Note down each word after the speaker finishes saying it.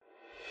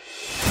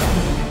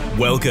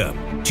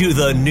Welcome to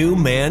the New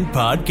Man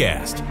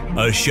Podcast,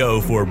 a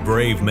show for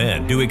brave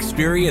men to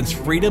experience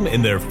freedom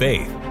in their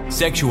faith,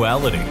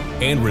 sexuality,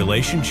 and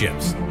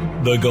relationships.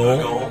 The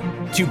goal?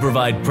 To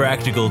provide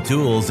practical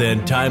tools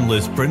and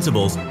timeless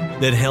principles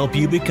that help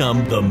you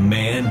become the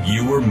man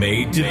you were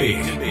made to be.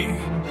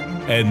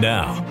 And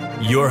now,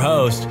 your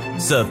host,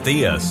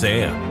 Sathya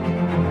Sam.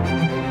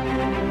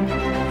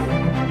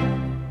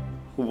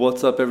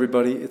 What's up,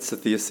 everybody? It's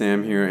Sathya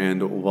Sam here,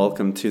 and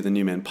welcome to the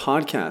New Man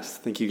Podcast.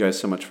 Thank you guys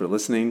so much for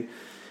listening,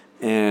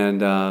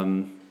 and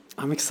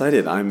I'm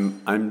excited. I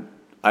don't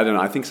know.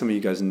 I think some of you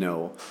guys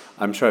know.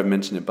 I'm sure I've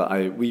mentioned it,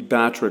 but we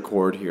batch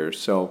record here,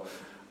 so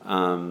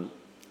I'm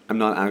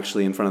not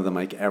actually in front of the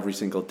mic every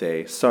single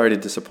day. Sorry to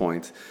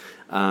disappoint.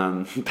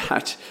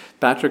 Batch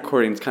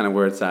recording is kind of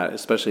where it's at,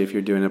 especially if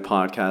you're doing a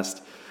podcast,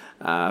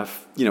 4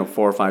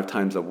 or 5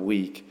 times a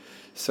week.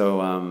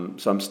 So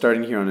I'm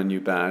starting here on a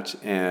new batch,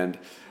 and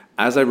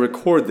as I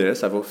record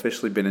this, I've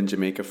officially been in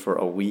Jamaica for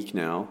a week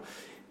now,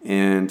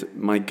 and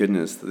my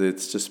goodness,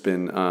 it's just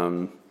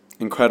been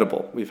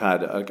incredible. We've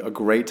had a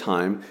great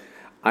time.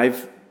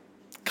 I've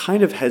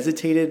kind of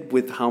hesitated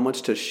with how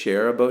much to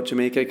share about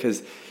Jamaica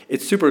because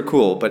it's super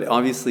cool, but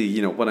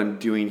obviously, what I'm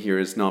doing here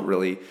is not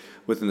really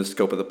within the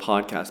scope of the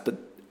podcast, but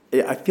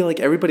I feel like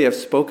everybody I've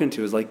spoken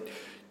to is like,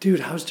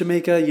 dude, how's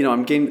Jamaica?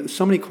 I'm getting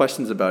so many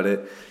questions about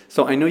it.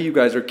 So I know you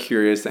guys are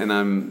curious, and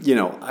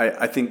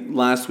I think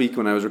last week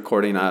when I was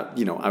recording,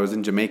 I was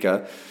in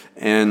Jamaica,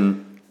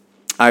 and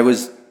I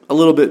was a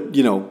little bit,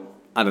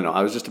 I don't know,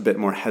 I was just a bit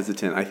more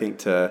hesitant, I think,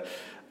 to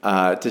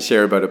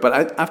share about it.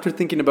 But after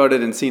thinking about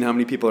it and seeing how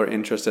many people are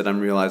interested, I'm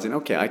realizing,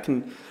 okay, I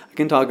can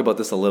talk about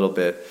this a little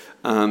bit.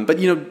 But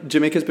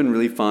Jamaica's been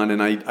really fun,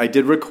 and I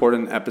did record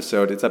an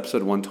episode. It's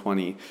episode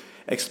 120.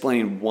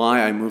 Explain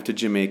why I moved to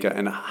Jamaica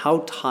and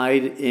how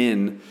tied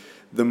in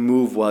the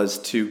move was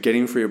to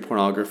getting free of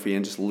pornography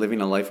and just living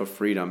a life of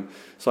freedom.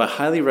 So I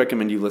highly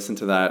recommend you listen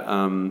to that.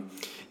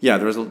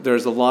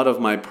 There's a lot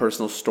of my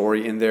personal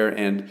story in there,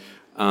 and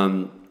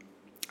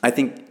I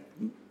think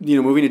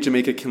moving to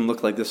Jamaica can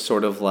look like this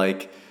sort of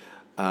like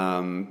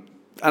I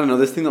don't know,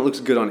 this thing that looks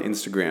good on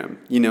Instagram,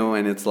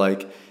 and it's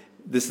like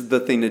this is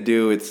the thing to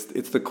do.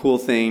 It's the cool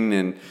thing,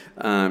 and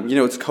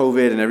it's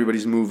COVID and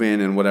everybody's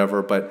moving and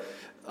whatever, but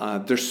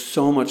there's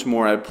so much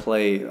more at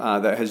play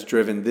that has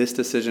driven this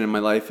decision in my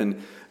life, and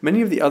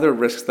many of the other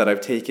risks that I've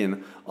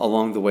taken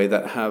along the way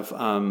that have,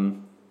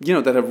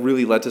 that have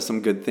really led to some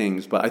good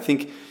things. But I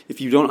think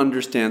if you don't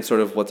understand sort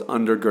of what's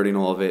undergirding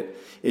all of it,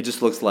 it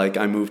just looks like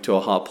I moved to a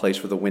hot place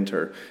for the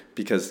winter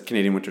because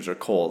Canadian winters are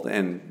cold,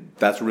 and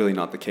that's really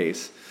not the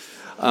case.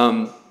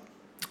 So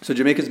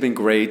Jamaica's been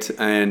great,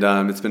 and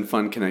it's been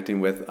fun connecting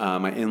with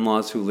my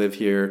in-laws who live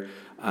here.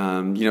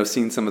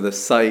 Seeing some of the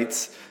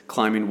sights,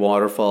 climbing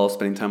waterfalls,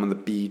 spending time on the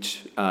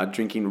beach,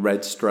 drinking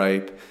Red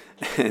Stripe,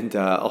 and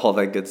all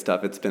that good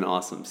stuff. It's been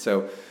awesome.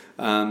 So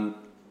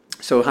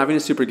having a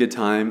super good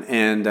time.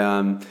 And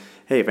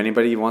hey, if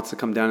anybody wants to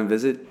come down and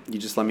visit, you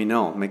just let me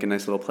know. I'll make a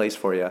nice little place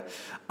for you.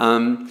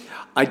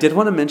 I did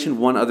want to mention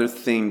one other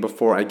thing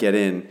before I get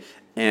in,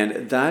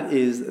 and that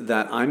is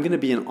that I'm going to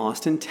be in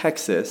Austin,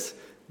 Texas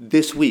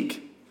this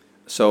week.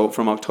 So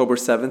from October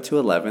 7th to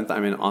 11th,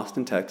 I'm in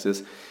Austin,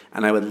 Texas,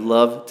 and I would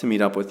love to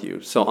meet up with you.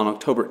 So on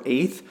October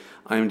 8th,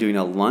 I'm doing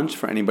a lunch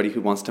for anybody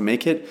who wants to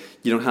make it.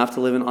 You don't have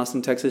to live in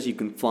Austin, Texas. You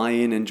can fly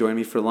in and join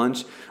me for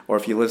lunch. Or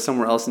if you live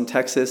somewhere else in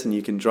Texas and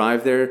you can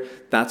drive there,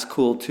 that's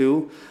cool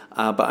too.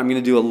 But I'm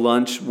going to do a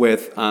lunch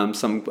with I'm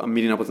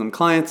meeting up with some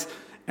clients,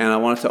 and I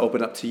wanted to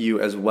open up to you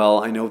as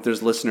well. I know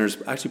there's listeners,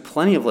 actually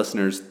plenty of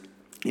listeners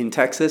in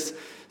Texas.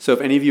 So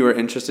if any of you are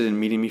interested in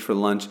meeting me for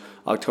lunch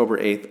October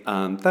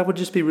 8th, that would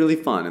just be really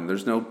fun, and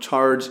there's no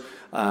charge.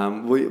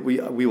 We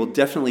will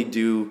definitely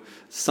do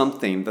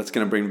something that's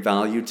going to bring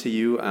value to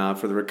you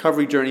for the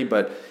recovery journey,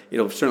 but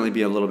it'll certainly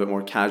be a little bit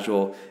more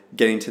casual,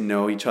 getting to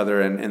know each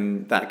other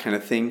and that kind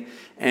of thing.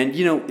 And,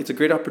 it's a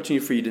great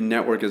opportunity for you to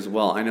network as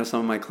well. I know some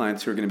of my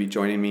clients who are going to be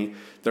joining me.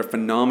 They're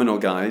phenomenal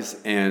guys,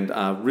 and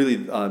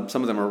really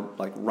some of them are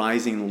like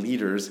rising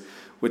leaders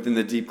within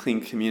the Deep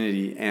Clean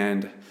community,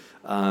 and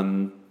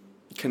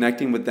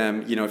connecting with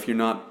them, if you're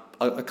not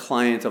a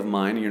client of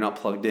mine and you're not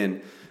plugged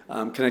in,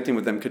 connecting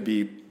with them could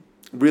be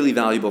really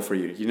valuable for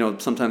you.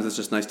 Sometimes it's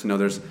just nice to know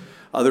there's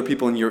other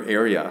people in your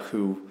area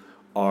who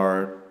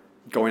are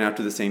going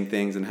after the same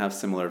things and have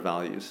similar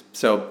values.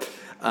 So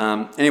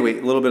anyway,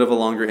 a little bit of a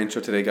longer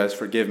intro today, guys.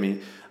 Forgive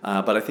me.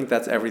 But I think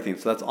that's everything.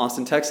 So that's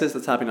Austin, Texas.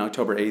 That's happening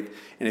October 8th.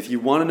 And if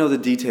you want to know the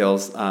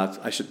details,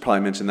 I should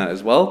probably mention that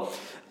as well.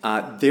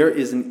 There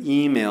is an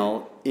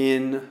email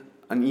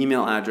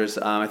address.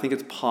 I think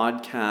it's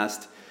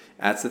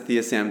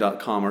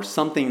podcast@sathyasam.com or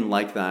something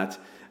like that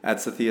at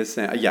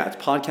Sathya. Yeah, it's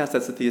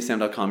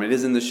podcast@sathyasam.com. It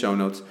is in the show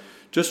notes.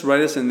 Just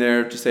write us in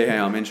there. Just say, hey,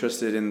 I'm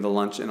interested in the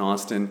lunch in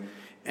Austin,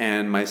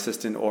 and my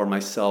assistant or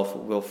myself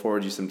will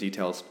forward you some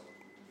details.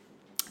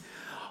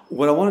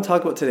 What I want to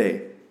talk about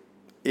today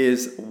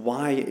is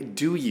why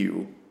do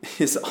you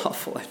is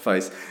awful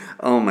advice.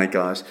 Oh my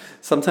gosh.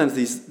 Sometimes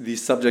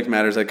these subject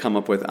matters I come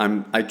up with,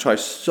 I try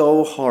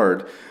so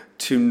hard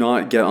to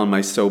not get on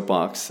my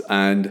soapbox.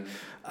 And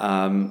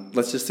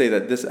let's just say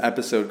that this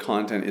episode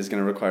content is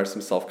going to require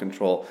some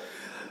self-control.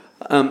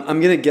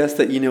 I'm going to guess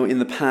that, in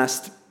the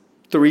past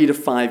 3 to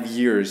 5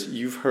 years,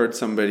 you've heard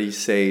somebody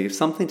say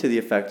something to the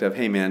effect of,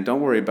 hey man,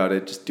 don't worry about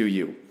it, just do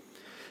you.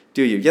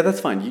 Do you. Yeah, that's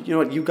fine. You know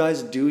what, you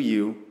guys do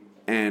you,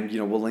 and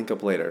we'll link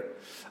up later.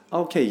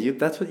 Okay,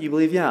 that's what you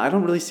believe? Yeah, I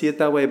don't really see it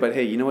that way, but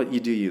hey, you know what, you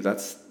do you.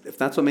 If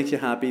that's what makes you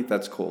happy,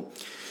 that's cool.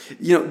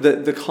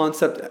 The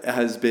concept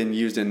has been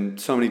used in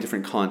so many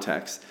different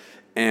contexts,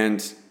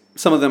 and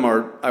some of them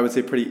are, I would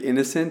say, pretty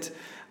innocent,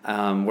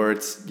 where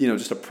it's,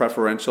 just a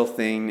preferential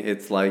thing.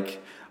 It's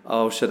like,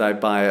 oh, should I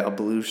buy a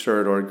blue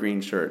shirt or a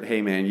green shirt?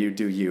 Hey man, you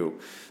do you.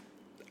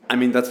 I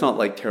mean, that's not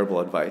like terrible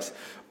advice.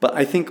 But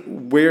I think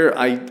where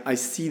I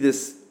see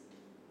this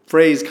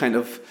phrase kind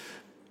of,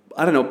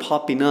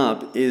 popping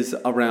up is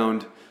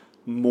around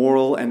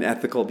moral and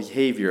ethical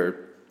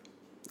behavior.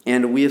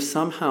 And we have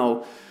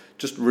somehow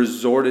just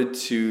resorted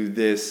to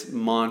this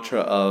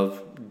mantra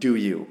of do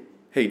you.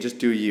 Hey, just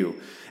do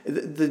you.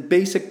 The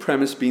basic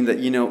premise being that,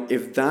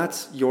 if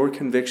that's your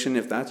conviction,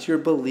 if that's your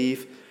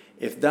belief,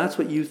 if that's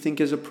what you think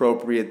is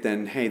appropriate,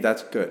 then hey,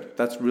 that's good.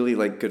 That's really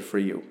good for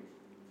you.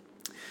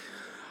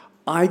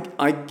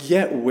 I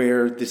get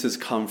where this has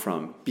come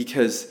from,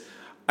 because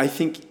I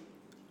think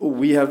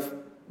we have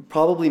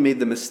probably made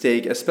the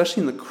mistake,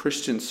 especially in the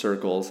Christian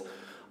circles,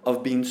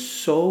 of being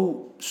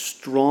so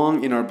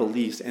strong in our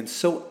beliefs and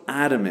so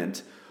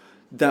adamant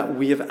that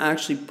we have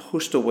actually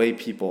pushed away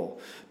people,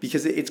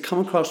 because it's come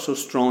across so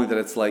strongly that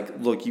it's like,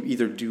 look, you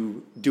either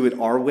do it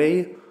our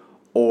way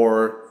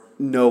or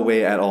no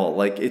way at all.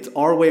 Like, it's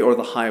our way or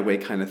the highway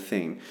kind of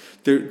thing.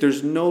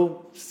 There's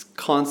no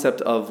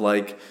concept of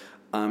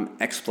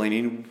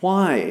explaining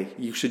why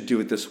you should do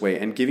it this way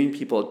and giving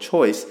people a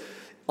choice.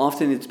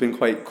 Often it's been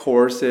quite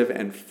coercive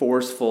and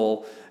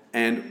forceful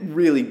and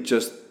really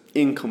just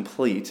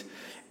incomplete.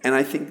 And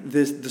I think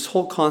this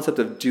whole concept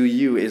of do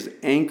you is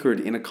anchored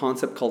in a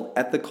concept called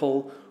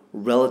ethical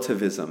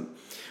relativism,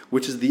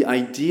 which is the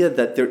idea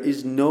that there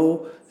is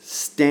no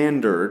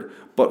standard,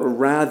 but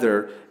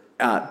rather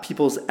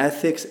people's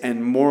ethics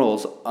and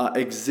morals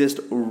exist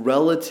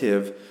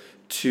relative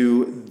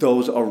to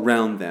those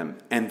around them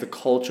and the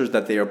cultures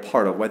that they are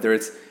part of, whether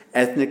it's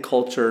ethnic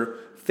culture,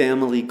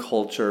 family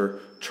culture,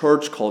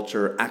 church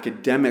culture,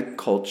 academic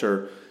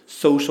culture,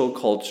 social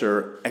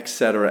culture,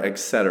 etc.,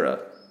 etc.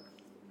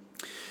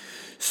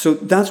 So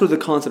that's what the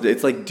concept is.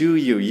 It's like, do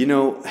you,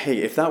 hey,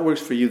 if that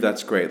works for you,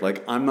 that's great.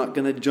 Like, I'm not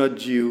going to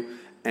judge you,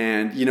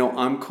 and,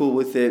 I'm cool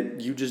with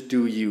it. You just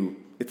do you.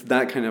 It's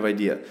that kind of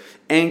idea,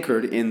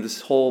 anchored in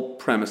this whole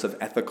premise of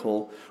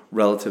ethical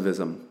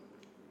relativism.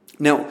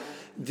 Now,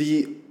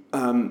 the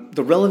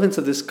relevance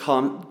of this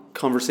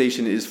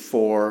conversation is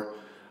for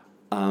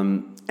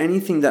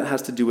anything that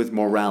has to do with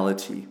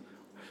morality.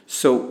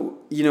 So,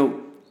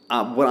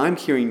 what I'm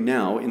hearing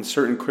now in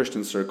certain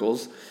Christian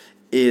circles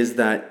is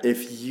that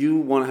if you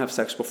want to have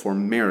sex before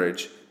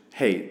marriage,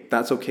 hey,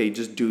 that's okay,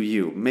 just do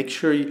you. Make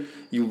sure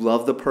you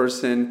love the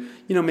person,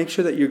 make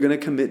sure that you're going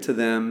to commit to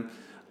them,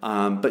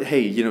 but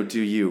hey,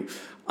 do you.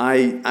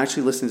 I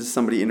actually listened to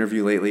somebody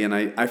interview lately, and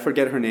I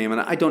forget her name, and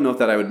I don't know if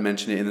that I would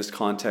mention it in this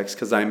context,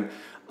 because I'm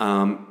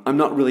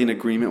not really in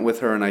agreement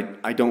with her, and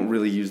I don't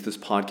really use this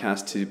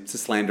podcast to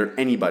slander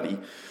anybody.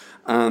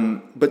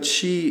 But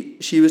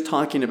she was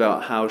talking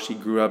about how she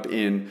grew up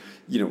in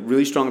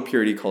really strong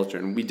purity culture,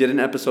 and we did an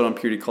episode on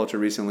purity culture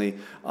recently.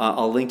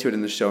 I'll link to it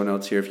in the show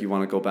notes here if you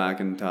want to go back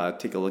and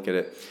take a look at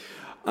it.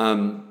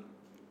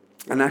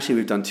 And actually,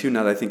 we've done 2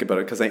 now that I think about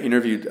it, because I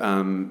interviewed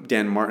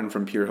Dan Martin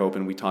from Pure Hope,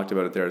 and we talked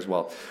about it there as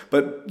well.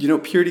 But,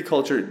 purity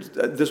culture,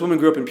 this woman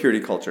grew up in purity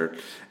culture,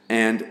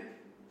 and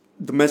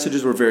the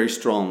messages were very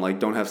strong, like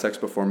don't have sex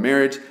before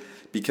marriage,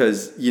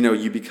 because,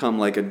 you become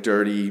like a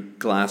dirty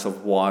glass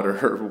of water,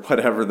 or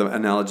whatever the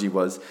analogy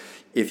was,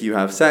 if you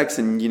have sex,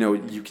 and,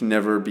 you can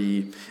never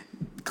be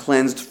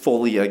cleansed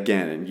fully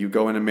again, and you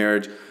go into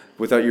marriage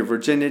without your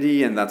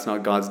virginity, and that's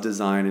not God's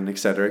design, and et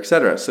cetera, et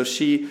cetera. So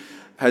she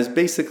has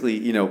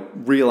basically,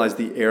 realized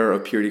the error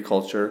of purity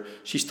culture.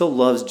 She still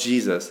loves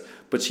Jesus,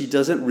 but she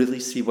doesn't really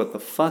see what the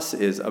fuss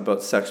is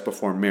about sex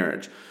before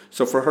marriage.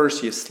 So for her,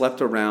 she has slept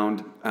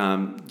around.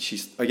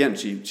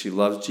 She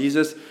loves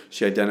Jesus.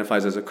 She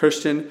identifies as a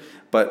Christian,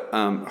 but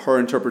her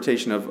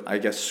interpretation of, I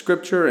guess,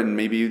 Scripture, and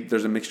maybe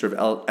there's a mixture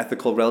of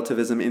ethical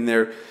relativism in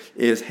there,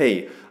 is,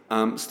 hey,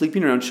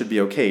 sleeping around should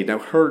be okay. Now,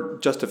 her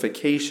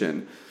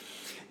justification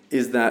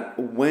is that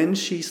when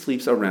she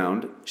sleeps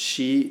around,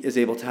 she is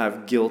able to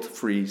have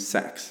guilt-free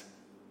sex.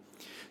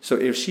 So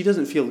if she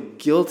doesn't feel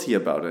guilty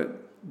about it,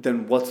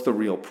 then what's the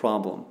real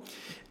problem?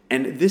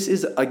 And this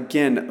is,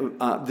 again,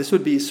 this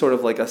would be sort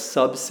of like a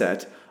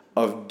subset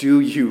of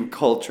do you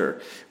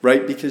culture,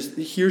 right? Because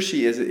here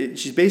she is,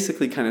 she's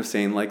basically kind of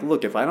saying, like,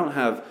 look, if I don't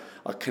have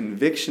a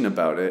conviction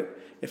about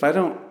it, if I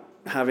don't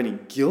have any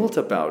guilt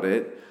about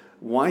it,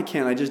 why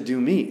can't I just do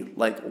me?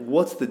 Like,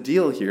 what's the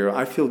deal here?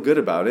 I feel good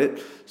about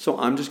it, so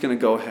I'm just going to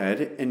go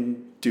ahead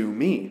and do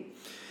me.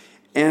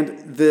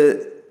 And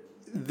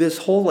this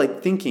whole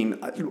like thinking,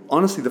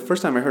 honestly, the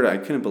first time I heard it, I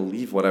couldn't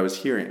believe what I was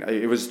hearing.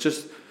 It was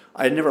just,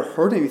 I had never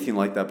heard anything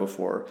like that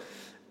before.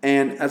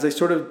 And as I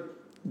sort of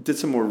did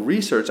some more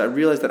research, I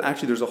realized that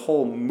actually there's a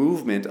whole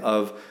movement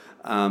of,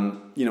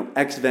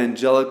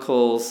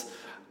 ex-evangelicals,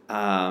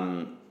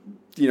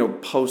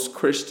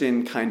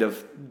 post-Christian kind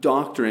of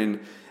doctrine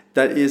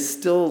that is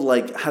still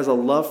like, has a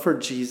love for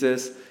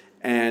Jesus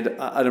and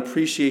an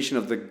appreciation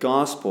of the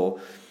gospel.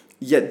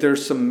 Yet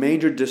there's some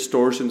major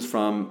distortions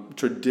from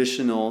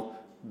traditional,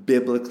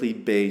 biblically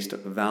based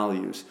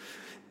values.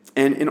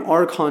 And in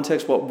our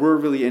context, what we're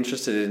really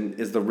interested in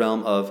is the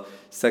realm of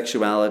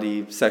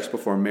sexuality, sex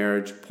before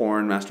marriage,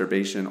 porn,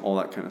 masturbation, all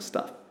that kind of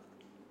stuff.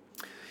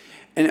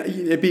 And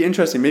it'd be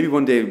interesting. Maybe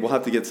one day we'll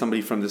have to get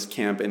somebody from this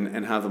camp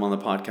and have them on the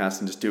podcast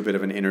and just do a bit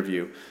of an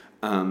interview.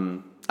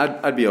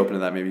 I'd be open to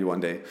that maybe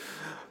one day.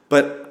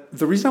 But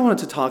the reason I wanted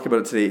to talk about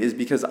it today is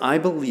because I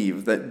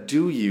believe that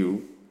do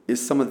you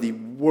is some of the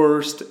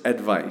worst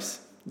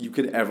advice you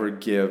could ever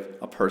give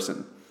a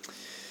person.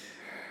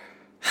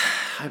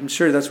 I'm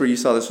sure that's where you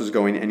saw this was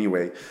going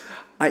anyway.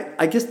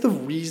 I guess the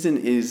reason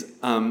is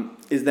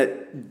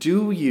that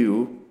do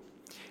you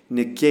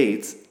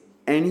negates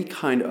any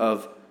kind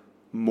of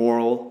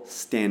moral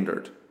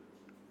standard.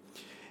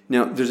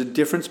 Now, there's a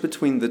difference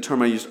between the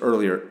term I used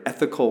earlier,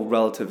 ethical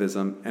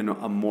relativism, and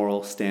a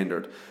moral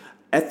standard.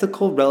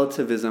 Ethical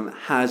relativism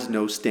has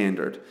no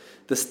standard.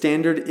 The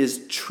standard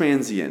is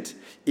transient.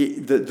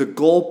 The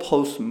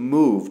goalposts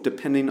move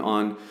depending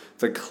on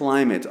the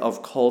climate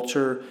of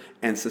culture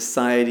and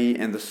society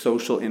and the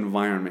social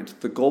environment.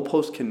 The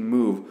goalposts can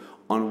move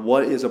on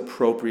what is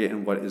appropriate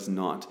and what is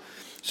not.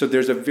 So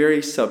there's a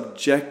very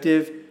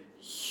subjective,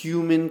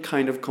 human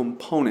kind of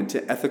component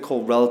to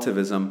ethical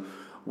relativism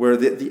where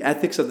the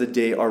ethics of the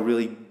day are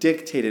really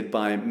dictated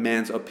by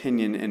man's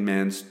opinion and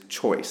man's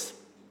choice.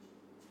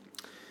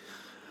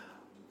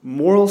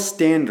 Moral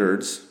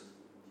standards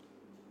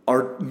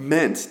are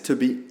meant to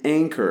be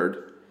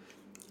anchored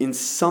in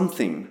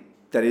something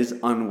that is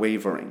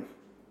unwavering.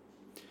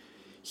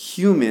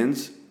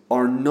 Humans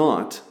are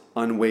not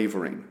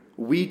unwavering.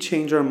 We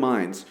change our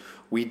minds.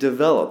 We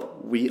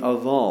develop. We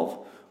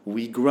evolve.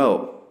 We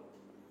grow.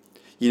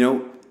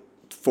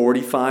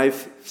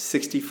 45,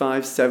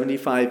 65,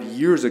 75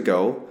 years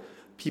ago,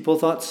 people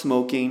thought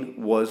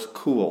smoking was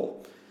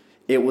cool.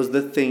 It was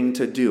the thing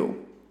to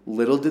do.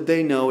 Little did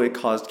they know it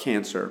caused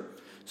cancer.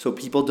 So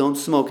people don't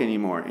smoke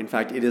anymore. In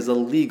fact, it is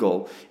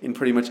illegal in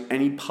pretty much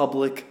any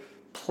public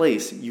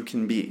place you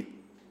can be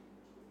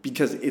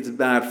because it's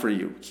bad for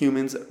you.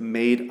 Humans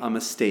made a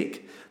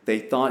mistake. They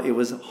thought it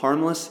was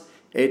harmless.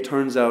 It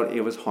turns out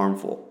it was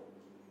harmful.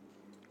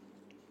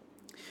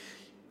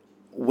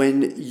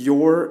 When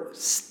your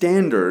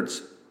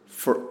standards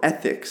for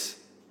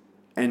ethics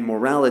and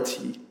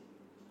morality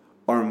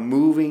are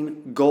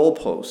moving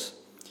goalposts,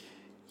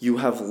 you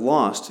have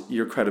lost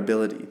your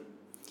credibility.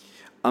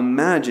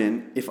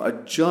 Imagine if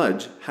a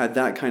judge had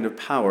that kind of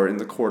power in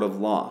the court of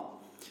law.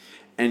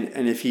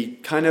 And if he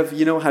kind of,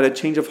 had a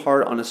change of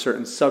heart on a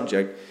certain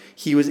subject,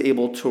 he was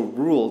able to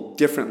rule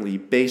differently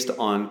based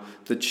on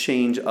the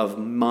change of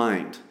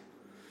mind.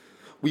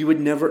 We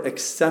would never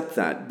accept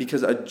that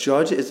because a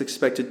judge is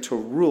expected to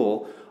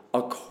rule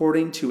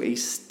according to a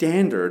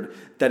standard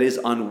that is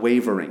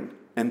unwavering,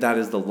 and that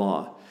is the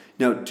law.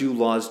 Now, do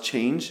laws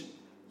change?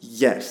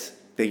 Yes,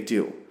 they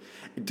do.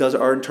 Does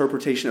our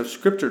interpretation of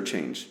Scripture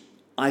change?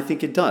 I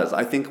think it does.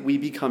 I think we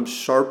become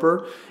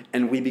sharper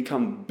and we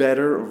become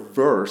better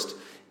versed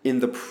in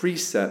the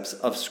precepts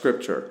of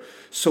Scripture.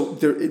 So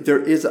there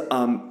is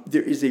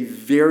a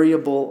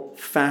variable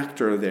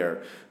factor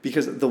there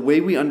because the way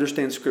we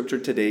understand Scripture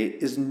today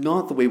is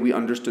not the way we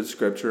understood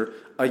Scripture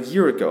a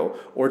year ago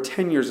or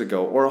 10 years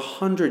ago or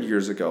 100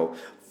 years ago,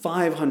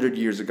 500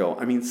 years ago.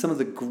 I mean, some of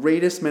the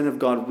greatest men of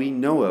God we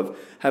know of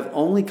have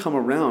only come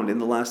around in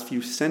the last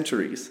few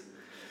centuries.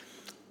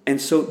 And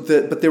so,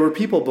 but there were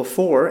people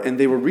before, and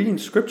they were reading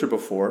Scripture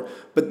before,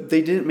 but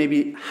they didn't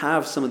maybe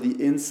have some of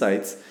the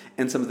insights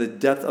and some of the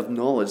depth of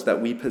knowledge that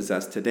we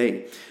possess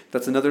today.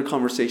 That's another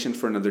conversation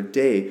for another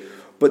day.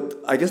 But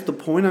I guess the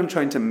point I'm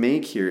trying to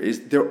make here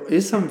is there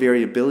is some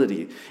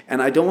variability. And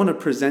I don't want to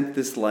present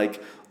this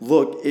like,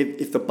 look,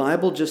 if the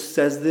Bible just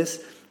says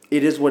this,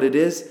 it is what it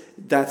is,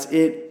 that's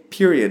it,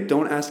 period.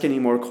 Don't ask any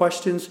more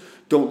questions.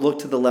 Don't look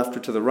to the left or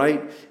to the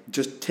right.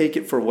 Just take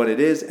it for what it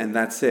is, and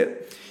that's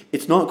it.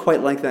 It's not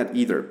quite like that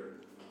either.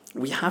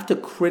 We have to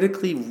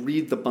critically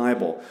read the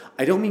Bible.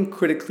 I don't mean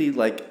critically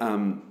like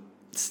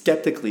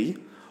skeptically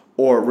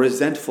or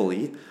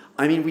resentfully.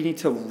 I mean we need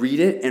to read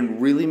it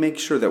and really make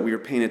sure that we are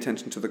paying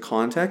attention to the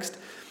context,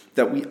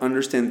 that we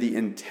understand the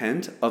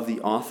intent of the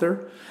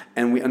author,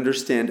 and we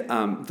understand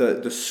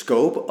the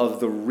scope of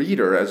the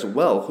reader as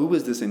well. Who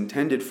is this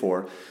intended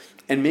for?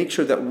 And make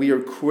sure that we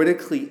are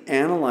critically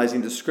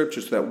analyzing the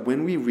Scripture so that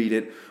when we read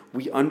it,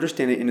 we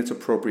understand it in its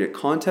appropriate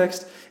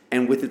context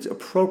and with its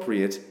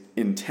appropriate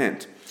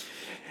intent.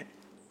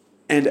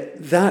 And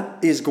that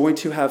is going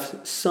to have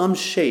some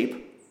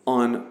shape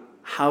on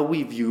how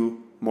we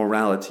view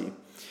morality.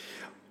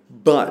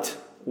 But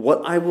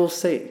what I will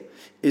say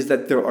is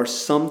that there are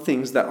some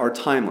things that are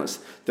timeless.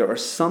 There are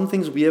some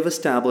things we have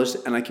established,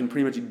 and I can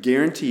pretty much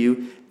guarantee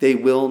you they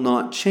will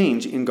not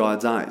change in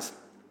God's eyes.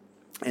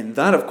 And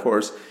that, of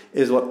course,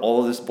 is what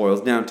all of this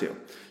boils down to.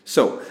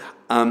 So,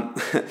 I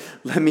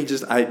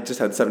just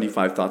had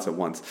 75 thoughts at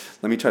once.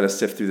 Let me try to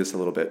sift through this a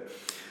little bit.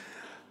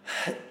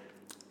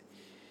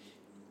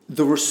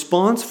 The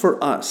response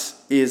for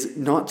us is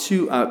not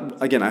to,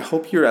 again, I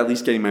hope you're at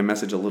least getting my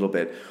message a little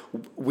bit.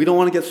 We don't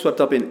want to get swept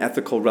up in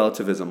ethical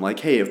relativism. Like,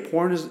 hey, if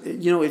porn is,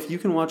 if you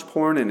can watch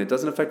porn and it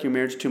doesn't affect your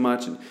marriage too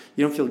much and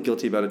you don't feel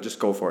guilty about it, just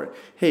go for it.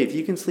 Hey, if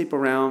you can sleep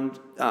around,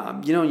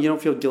 you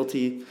don't feel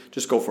guilty,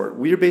 just go for it.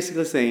 We are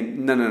basically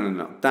saying,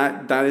 no.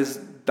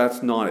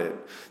 That's not it.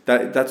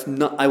 That's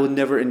not, I would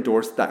never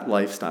endorse that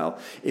lifestyle.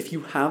 If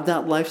you have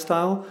that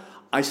lifestyle,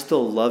 I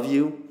still love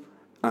you.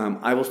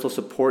 I will still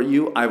support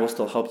you. I will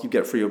still help you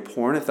get free of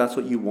porn if that's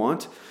what you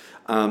want.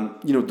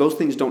 Those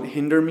things don't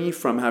hinder me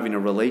from having a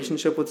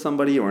relationship with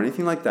somebody or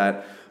anything like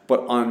that.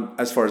 But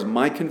as far as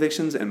my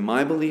convictions and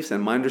my beliefs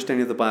and my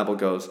understanding of the Bible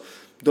goes,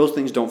 those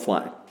things don't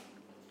fly.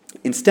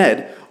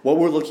 Instead, what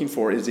we're looking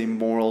for is a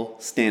moral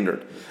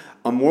standard.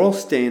 A moral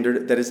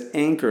standard that is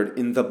anchored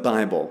in the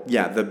Bible.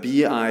 Yeah, the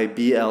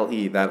Bible,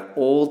 that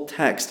old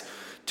text,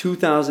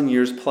 2,000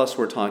 years plus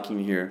we're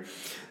talking here.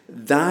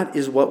 That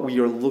is what we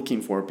are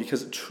looking for,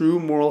 because true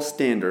moral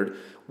standard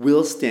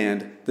will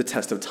stand the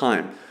test of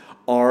time.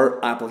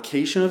 Our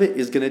application of it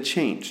is going to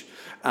change.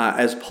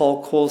 As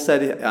Paul Cole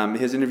said,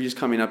 his interview's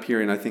coming up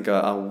here in I think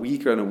a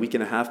week or in a week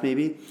and a half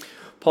maybe.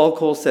 Paul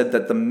Cole said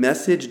that the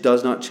message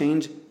does not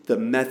change, the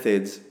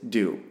methods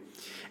do.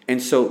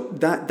 And so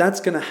that's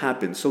going to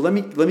happen. So let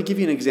me give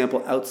you an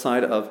example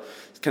outside of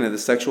kind of the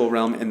sexual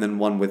realm and then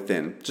one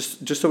within,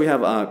 just so we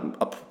have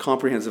a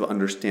comprehensive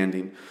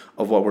understanding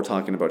of what we're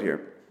talking about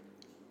here.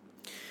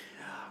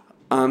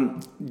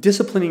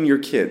 Disciplining your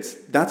kids,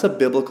 that's a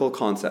biblical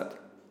concept.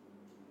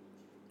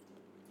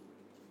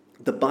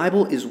 The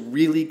Bible is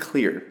really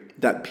clear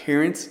that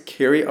parents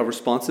carry a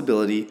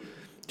responsibility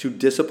to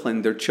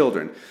discipline their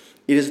children.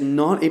 It is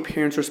not a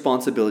parent's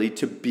responsibility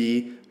to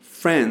be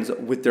friends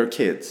with their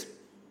kids.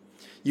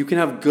 You can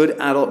have good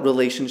adult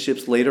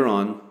relationships later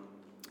on,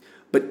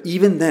 but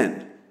even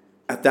then,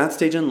 at that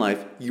stage in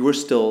life, you are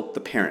still the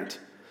parent.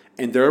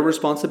 And there are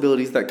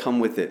responsibilities that come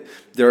with it.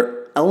 There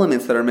are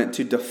elements that are meant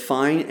to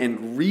define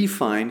and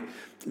refine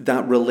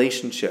that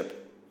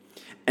relationship.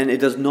 And it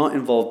does not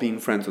involve being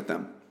friends with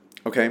them.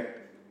 Okay?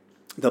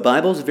 The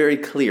Bible is very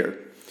clear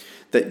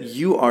that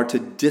you are to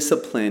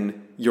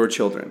discipline your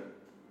children.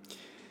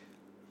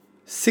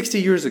 60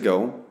 years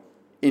ago,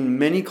 in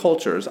many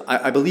cultures,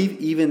 I believe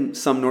even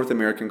some North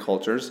American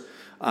cultures,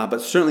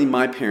 but certainly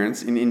my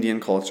parents in Indian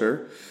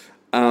culture,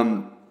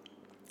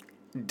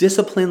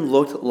 discipline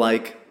looked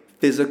like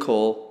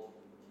physical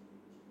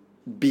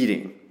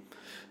beating.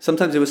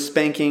 Sometimes it was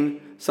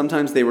spanking.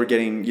 Sometimes they were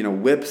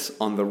getting, whips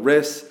on the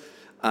wrists.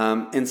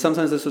 And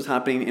sometimes this was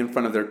happening in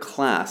front of their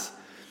class.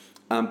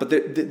 But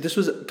this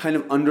was kind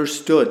of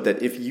understood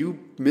that if you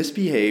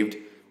misbehaved,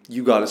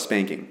 you got a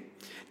spanking.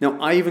 Now,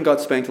 I even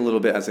got spanked a little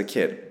bit as a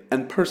kid.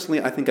 And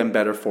personally, I think I'm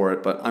better for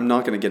it, but I'm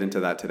not going to get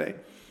into that today.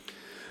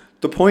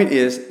 The point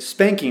is,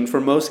 spanking for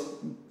most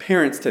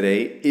parents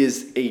today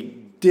is a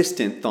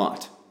distant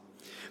thought.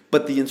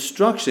 But the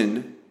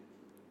instruction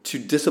to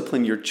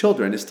discipline your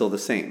children is still the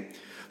same.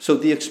 So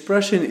the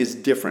expression is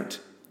different.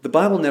 The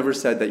Bible never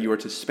said that you are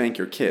to spank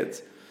your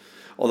kids.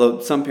 Although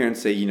some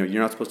parents say, you're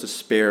not supposed to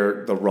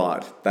spare the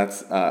rod.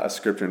 That's a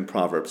scripture in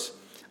Proverbs.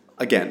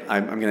 Again,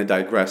 I'm going to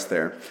digress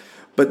there.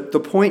 But the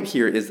point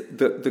here is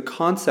the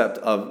concept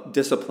of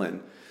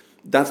discipline,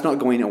 that's not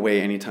going away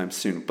anytime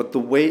soon. But the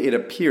way it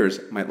appears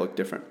might look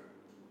different.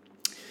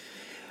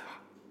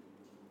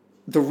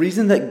 The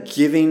reason that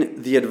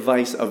giving the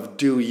advice of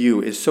do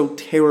you is so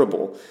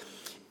terrible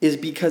is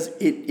because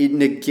it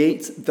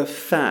negates the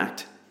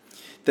fact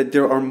that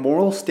there are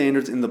moral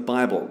standards in the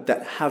Bible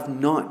that have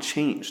not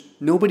changed.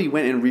 Nobody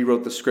went and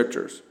rewrote the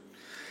scriptures.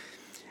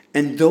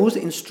 And those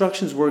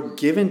instructions were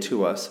given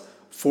to us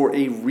for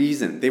a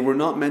reason. They were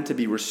not meant to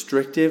be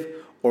restrictive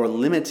or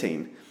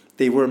limiting.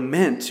 They were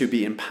meant to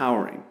be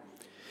empowering.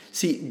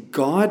 See,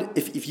 God,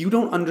 if you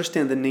don't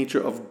understand the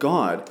nature of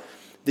God,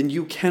 then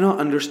you cannot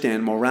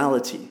understand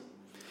morality.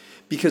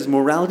 Because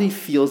morality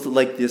feels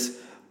like this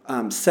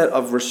set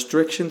of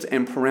restrictions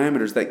and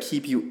parameters that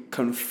keep you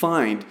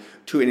confined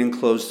to an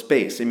enclosed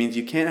space. It means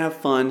you can't have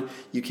fun,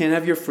 you can't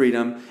have your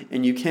freedom,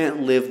 and you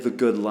can't live the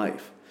good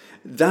life.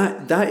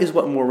 That is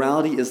what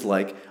morality is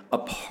like,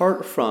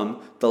 apart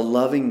from the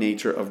loving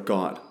nature of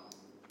God.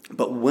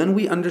 But when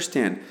we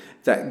understand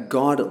that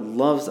God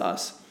loves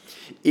us,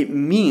 it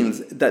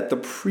means that the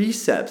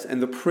precepts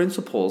and the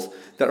principles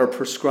that are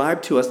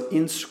prescribed to us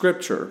in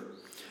Scripture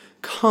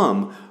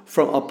come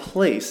from a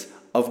place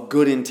of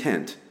good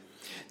intent.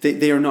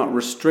 They are not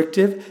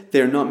restrictive.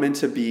 They are not meant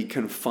to be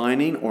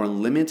confining or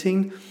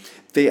limiting.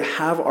 They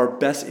have our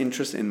best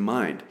interest in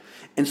mind.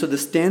 And so the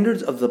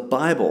standards of the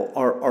Bible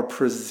are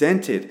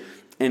presented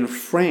and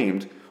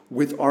framed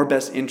with our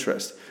best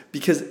interest.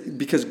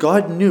 Because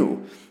God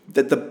knew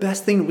that the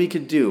best thing we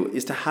could do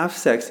is to have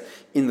sex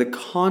in the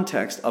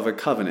context of a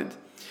covenant.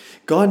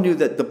 God knew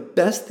that the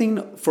best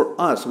thing for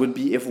us would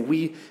be if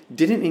we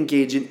didn't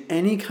engage in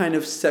any kind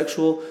of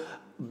sexual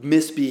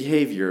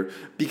misbehavior,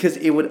 because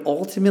it would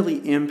ultimately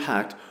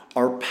impact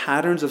our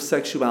patterns of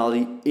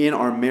sexuality in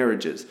our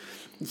marriages.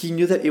 He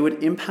knew that it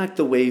would impact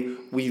the way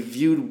we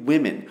viewed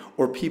women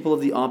or people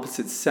of the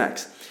opposite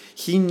sex.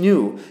 He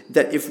knew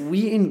that if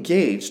we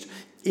engaged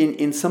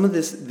in some of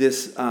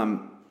this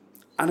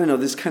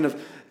kind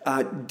of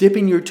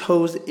dipping your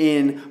toes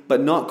in,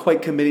 but not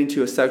quite committing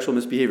to a sexual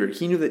misbehavior.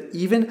 He knew that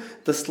even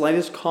the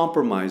slightest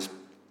compromise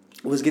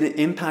was going to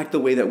impact the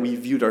way that we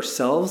viewed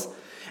ourselves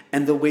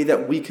and the way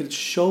that we could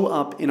show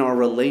up in our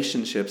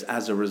relationships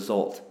as a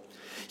result.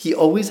 He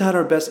always had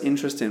our best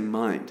interest in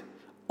mind.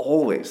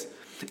 Always.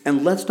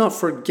 And let's not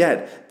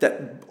forget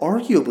that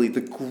arguably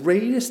the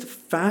greatest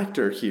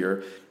factor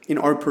here in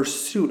our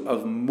pursuit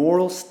of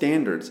moral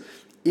standards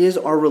is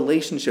our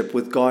relationship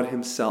with God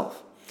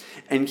Himself.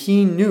 And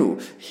He knew,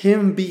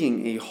 Him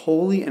being a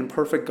holy and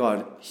perfect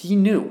God, He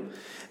knew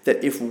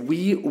that if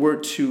we were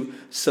to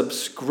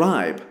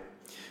subscribe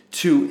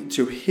to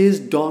His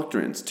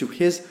doctrines, to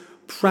His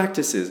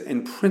practices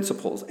and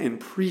principles and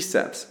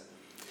precepts,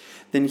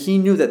 then He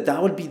knew that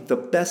that would be the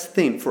best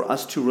thing for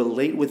us to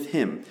relate with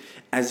Him,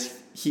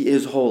 as He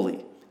is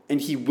holy, and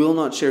He will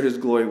not share His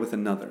glory with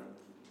another.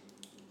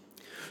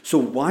 So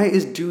why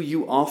is do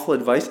you awful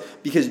advice?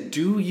 Because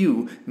do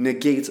you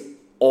negates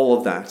all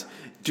of that.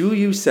 Do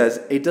you says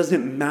it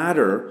doesn't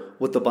matter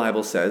what the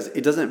Bible says.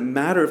 It doesn't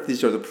matter if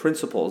these are the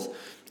principles.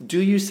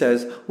 Do you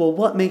says, well,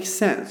 what makes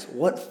sense?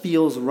 What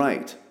feels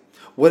right?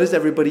 What is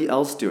everybody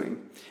else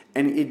doing?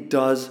 And it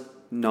does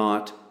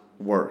not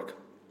work.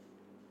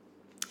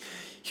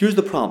 Here's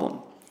the problem.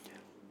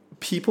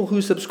 People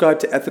who subscribe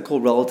to ethical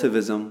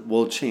relativism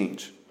will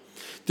change.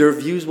 Their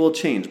views will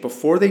change.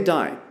 Before they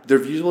die, their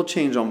views will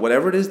change on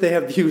whatever it is they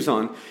have views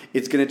on.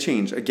 It's going to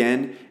change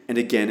again and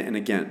again and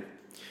again.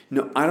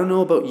 No, I don't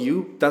know about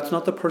you. That's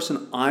not the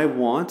person I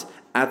want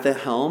at the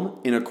helm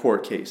in a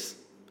court case.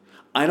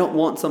 I don't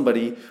want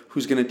somebody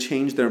who's going to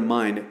change their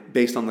mind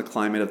based on the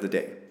climate of the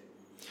day.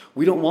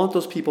 We don't want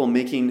those people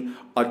making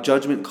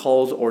judgment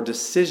calls or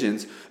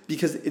decisions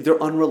because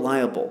they're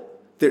unreliable.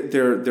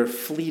 They're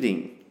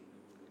fleeting.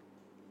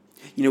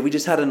 You know, we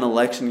just had an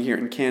election here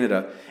in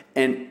Canada,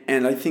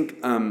 and I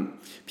think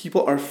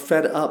people are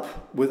fed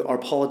up with our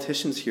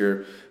politicians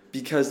here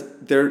because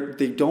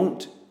they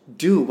don't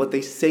do what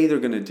they say they're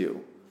going to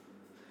do.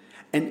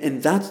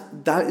 And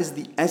that is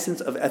the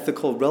essence of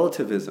ethical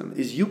relativism,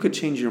 is you could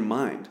change your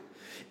mind.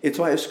 It's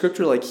why a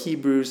scripture like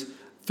Hebrews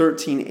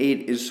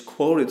 13:8 is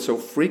quoted so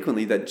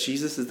frequently, that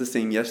Jesus is the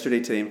same yesterday,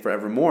 today, and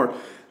forevermore,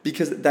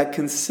 because that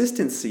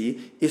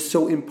consistency is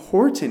so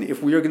important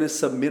if we are going to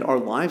submit our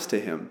lives to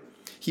Him.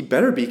 He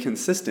better be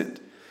consistent,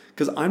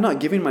 because I'm not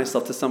giving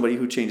myself to somebody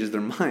who changes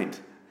their mind.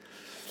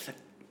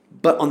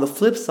 But on the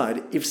flip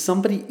side, if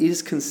somebody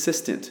is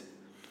consistent,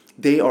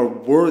 they are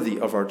worthy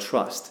of our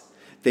trust.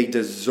 They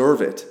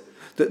deserve it.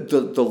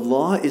 The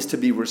law is to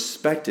be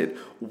respected.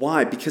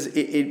 Why? Because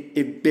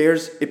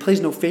it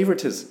plays no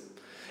favoritism.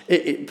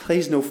 It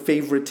plays no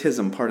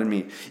favoritism, pardon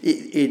me.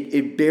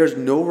 It bears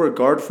no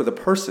regard for the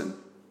person.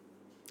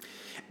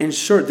 And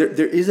sure,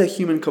 there is a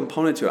human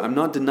component to it. I'm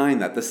not denying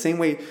that. The same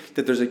way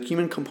that there's a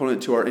human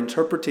component to our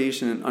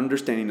interpretation and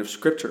understanding of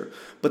Scripture.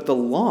 But the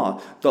law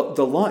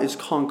is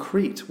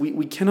concrete.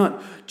 We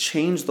cannot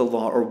change the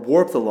law or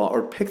warp the law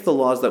or pick the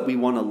laws that we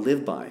want to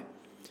live by.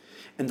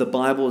 And the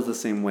Bible is the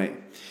same way.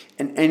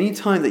 And any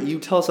time that you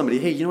tell somebody,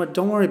 hey, you know what,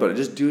 don't worry about it,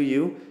 just do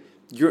you,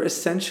 you're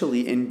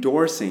essentially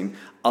endorsing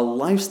a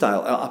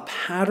lifestyle, a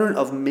pattern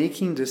of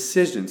making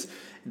decisions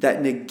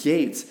that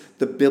negates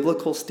the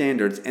biblical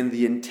standards and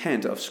the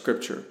intent of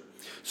Scripture.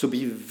 So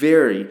be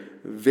very,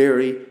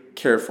 very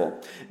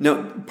careful.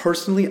 Now,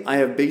 personally, I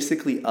have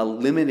basically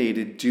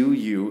eliminated do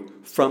you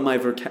from my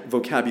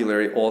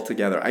vocabulary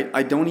altogether.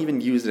 I don't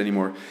even use it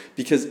anymore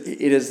because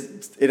it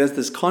has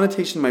this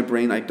connotation in my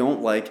brain I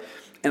don't like.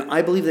 And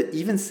I believe that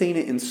even saying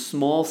it in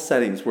small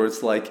settings where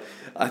it's like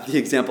the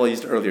example I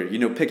used earlier, you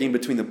know, picking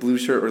between the blue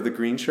shirt or the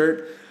green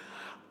shirt,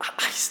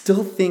 I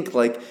still think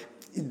like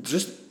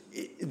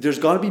there's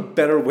got to be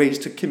better ways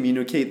to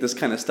communicate this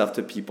kind of stuff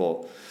to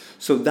people.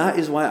 So that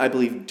is why I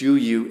believe do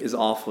you is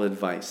awful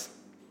advice.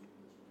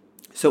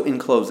 So in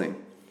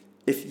closing,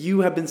 if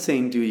you have been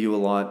saying do you a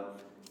lot,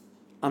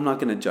 I'm not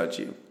going to judge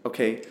you,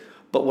 okay?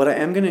 But what I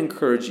am going to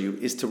encourage you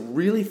is to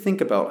really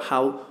think about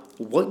how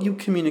what you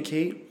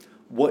communicate,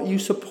 what you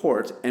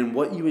support, and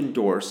what you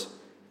endorse,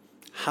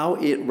 how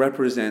it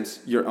represents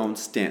your own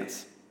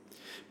stance.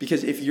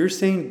 Because if you're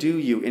saying do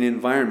you in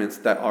environments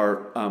that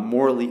are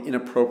morally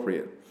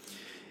inappropriate,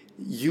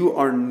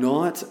 you're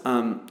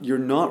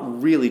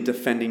not really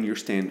defending your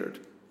standard.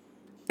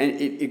 And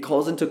it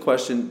calls into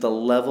question the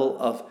level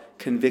of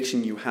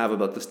conviction you have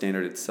about the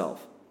standard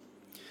itself.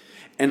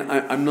 And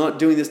I'm not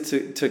doing this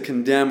to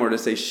condemn or to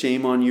say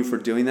shame on you for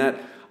doing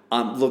that.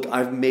 Look,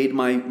 I've made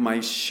my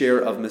share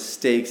of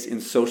mistakes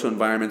in social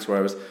environments where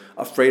I was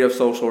afraid of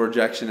social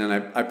rejection,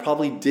 and I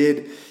probably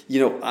did,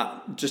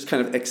 just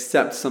kind of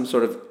accept some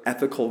sort of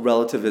ethical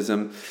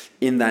relativism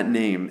in that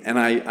name, and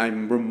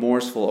I'm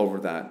remorseful over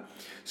that.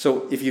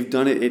 So if you've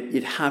done it,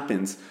 it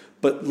happens.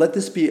 But let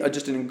this be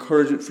just an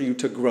encouragement for you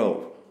to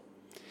grow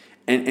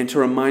and to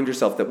remind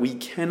yourself that we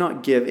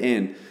cannot give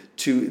in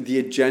to the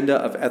agenda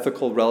of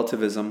ethical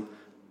relativism,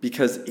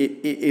 because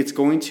it's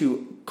going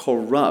to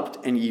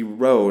corrupt and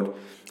erode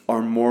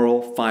our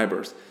moral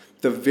fibers,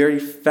 the very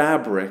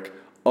fabric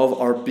of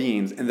our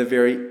beings and the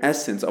very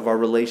essence of our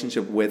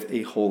relationship with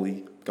a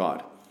holy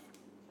God.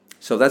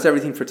 So that's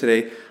everything for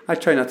today. I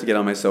try not to get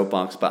on my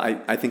soapbox,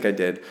 but I think I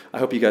did. I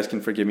hope you guys can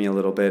forgive me a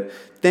little bit.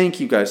 Thank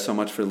you guys so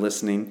much for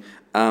listening.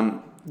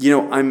 I'm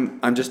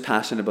just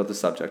passionate about the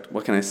subject.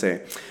 What can I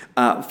say?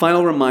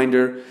 Final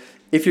reminder,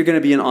 if you're going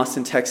to be in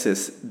Austin,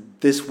 Texas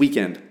this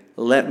weekend,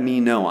 let me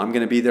know. I'm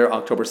going to be there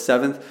October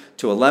 7th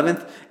to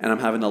 11th, and I'm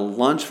having a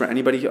lunch for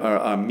anybody, or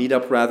a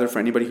meetup rather, for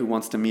anybody who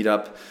wants to meet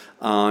up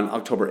on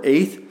October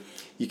 8th.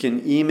 You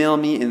can email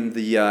me in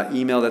the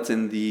email that's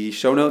in the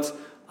show notes.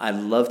 I'd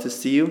love to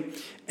see you.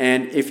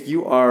 And if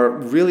you are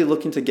really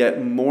looking to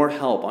get more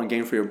help on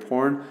Game Free of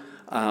Porn,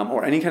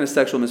 or any kind of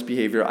sexual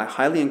misbehavior, I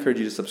highly encourage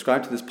you to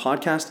subscribe to this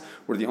podcast.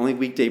 We're the only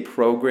weekday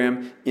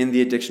program in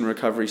the addiction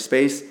recovery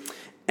space.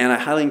 And I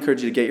highly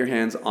encourage you to get your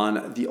hands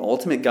on the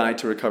Ultimate Guide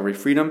to Recovery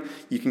Freedom.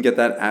 You can get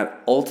that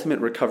at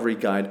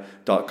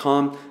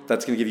ultimaterecoveryguide.com.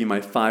 That's going to give you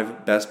my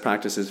 5 best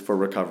practices for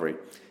recovery.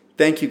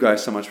 Thank you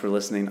guys so much for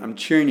listening. I'm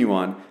cheering you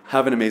on.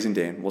 Have an amazing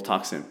day, and we'll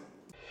talk soon.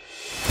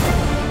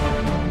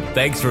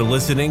 Thanks for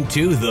listening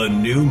to the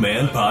New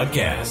Man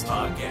Podcast.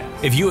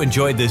 If you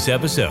enjoyed this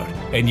episode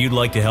and you'd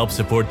like to help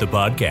support the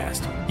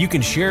podcast, you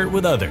can share it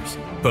with others,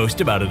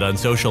 post about it on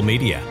social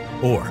media,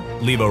 or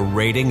leave a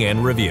rating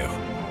and review.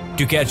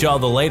 To catch all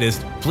the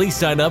latest, please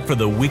sign up for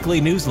the weekly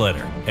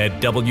newsletter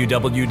at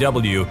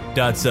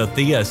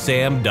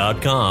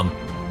www.sathiasam.com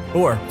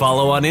or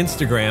follow on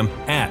Instagram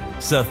at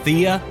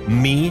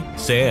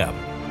SathiaMeSam.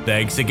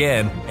 Thanks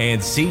again,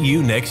 and see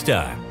you next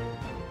time.